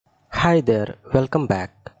Hi there, welcome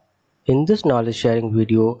back. In this knowledge sharing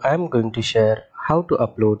video, I am going to share how to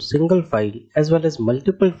upload single file as well as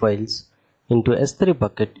multiple files into S3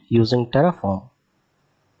 bucket using Terraform.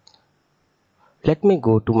 Let me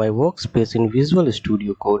go to my workspace in Visual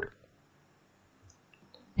Studio Code.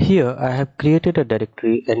 Here I have created a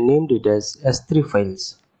directory and named it as S3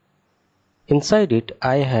 files. Inside it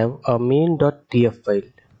I have a main.tf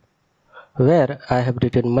file where I have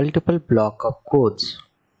written multiple block of codes.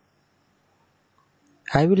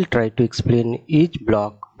 I will try to explain each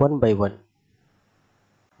block one by one.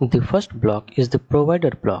 The first block is the provider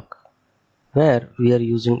block, where we are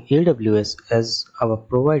using AWS as our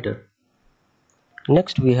provider.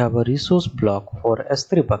 Next we have a resource block for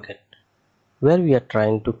S3 bucket, where we are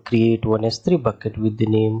trying to create one S3 bucket with the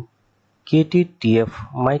name KTTF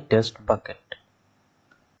myTest bucket.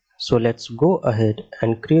 So let's go ahead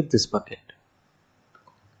and create this bucket.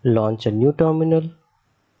 Launch a new terminal,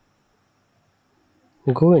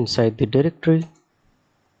 go inside the directory,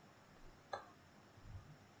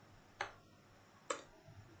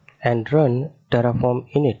 and run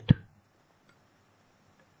Terraform init.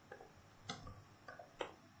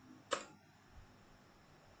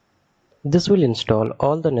 This will install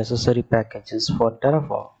all the necessary packages for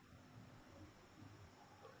Terraform.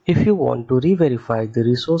 If you want to re-verify the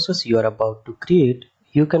resources you are about to create,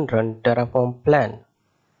 you can run Terraform plan.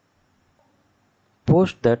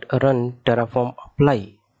 Post that run Terraform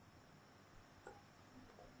apply.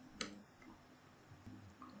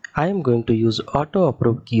 I am going to use auto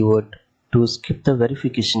approve keyword to skip the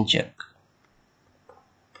verification check.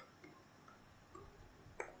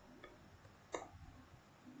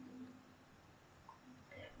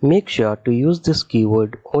 Make sure to use this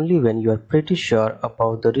keyword only when you are pretty sure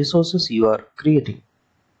about the resources you are creating.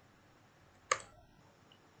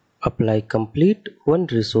 Apply complete, one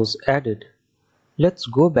resource added. Let's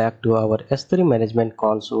go back to our S3 management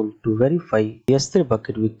console to verify the S3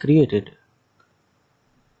 bucket we created.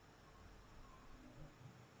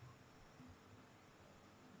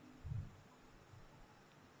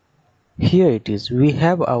 Here it is, we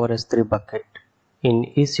have our S3 bucket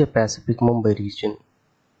in Asia Pacific Mumbai region.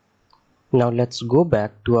 Now let's go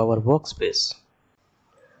back to our workspace.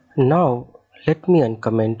 Now let me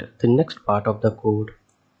uncomment the next part of the code.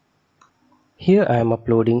 Here I am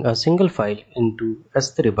uploading a single file into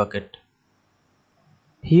S3 bucket.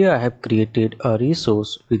 Here I have created a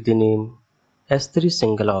resource with the name S3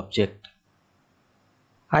 single object.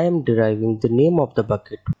 I am deriving the name of the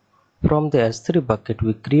bucket from the S3 bucket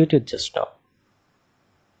we created just now.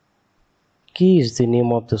 Key is the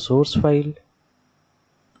name of the source file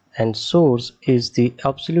and source is the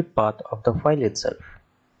absolute path of the file itself.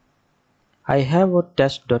 I have a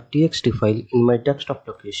test.txt file in my desktop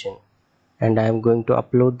location and I am going to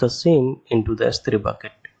upload the same into the S3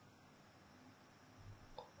 bucket.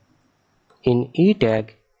 In E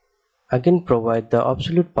tag, again provide the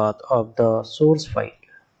absolute path of the source file.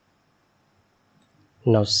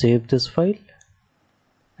 Now save this file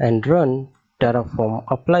and run Terraform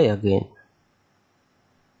apply again.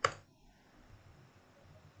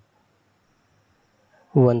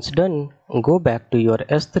 Once done, go back to your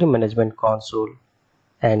S3 management console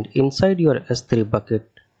and inside your S3 bucket,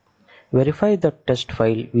 verify the test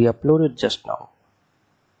file we uploaded just now.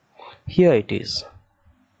 Here it is.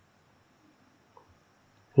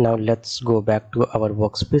 Now let's go back to our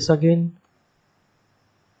workspace again.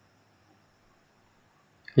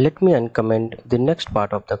 Let me uncomment the next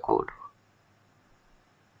part of the code.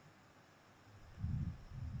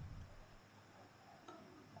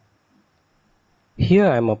 Here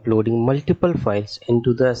I am uploading multiple files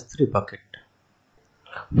into the S3 bucket.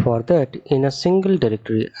 For that, in a single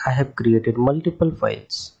directory, I have created multiple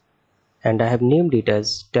files and I have named it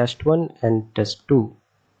as test1 and test2.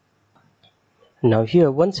 Now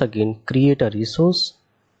here once again create a resource.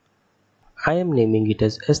 I am naming it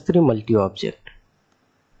as S3 multi-object.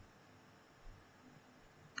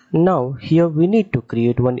 Now here we need to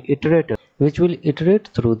create one iterator which will iterate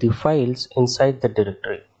through the files inside the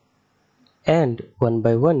directory. And one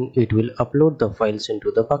by one it will upload the files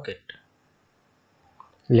into the bucket.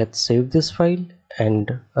 Let's save this file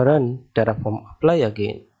and run Terraform apply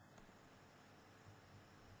again.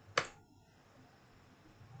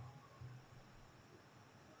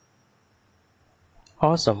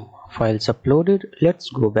 Awesome, files uploaded. Let's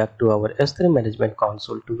go back to our S3 management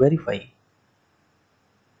console to verify.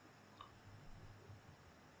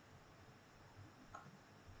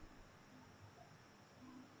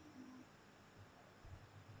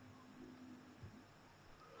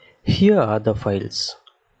 Here are the files.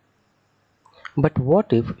 But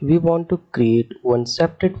what if we want to create one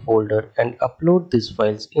separate folder and upload these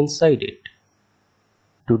files inside it?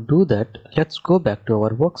 To do that, let's go back to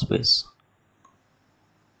our workspace.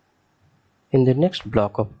 In the next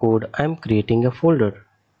block of code, I am creating a folder.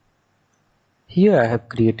 Here I have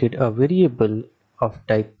created a variable of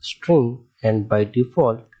type string, and by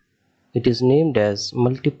default it is named as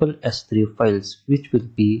multiple S3 files, which will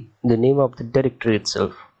be the name of the directory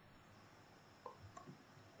itself.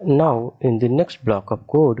 Now in the next block of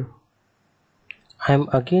code, I am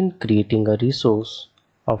again creating a resource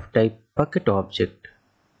of type bucket object.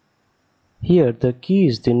 Here the key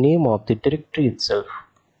is the name of the directory itself,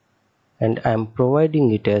 and I am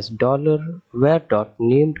providing it as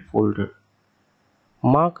 $var.named folder.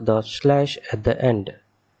 Mark the slash at the end,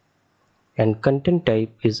 and content type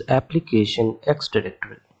is application X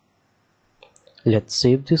directory. Let's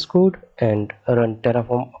save this code and run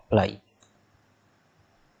Terraform apply.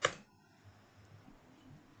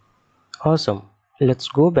 Awesome. Let's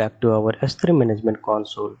go back to our S3 management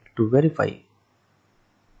console to verify.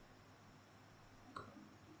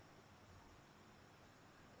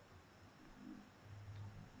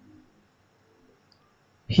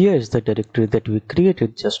 Here is the directory that we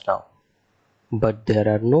created just now, but there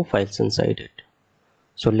are no files inside it.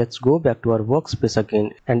 So let's go back to our workspace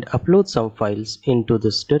again and upload some files into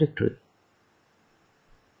this directory.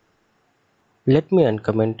 Let me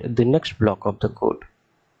uncomment the next block of the code.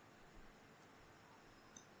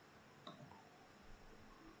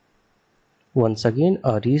 Once again,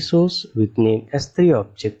 a resource with name S3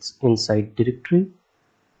 objects inside directory,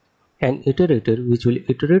 an iterator which will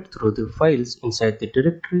iterate through the files inside the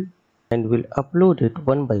directory and will upload it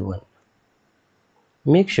one by one.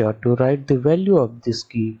 Make sure to write the value of this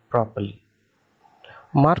key properly.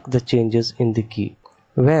 Mark the changes in the key,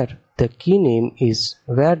 where the key name is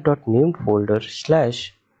var.named folder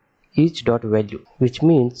 / each.value, which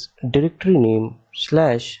means directory name /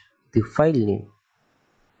 the file name.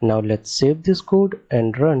 Now let's save this code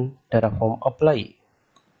and run Terraform apply.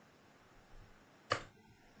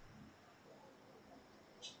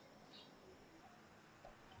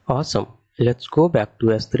 Awesome. Let's go back to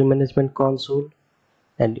S3 management console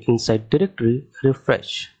and inside directory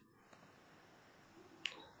refresh.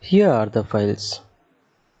 Here are the files.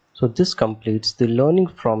 So this completes the learning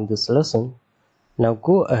from this lesson. Now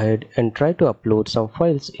go ahead and try to upload some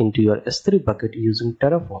files into your S3 bucket using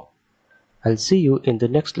Terraform. I'll see you in the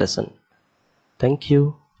next lesson. Thank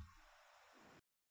you.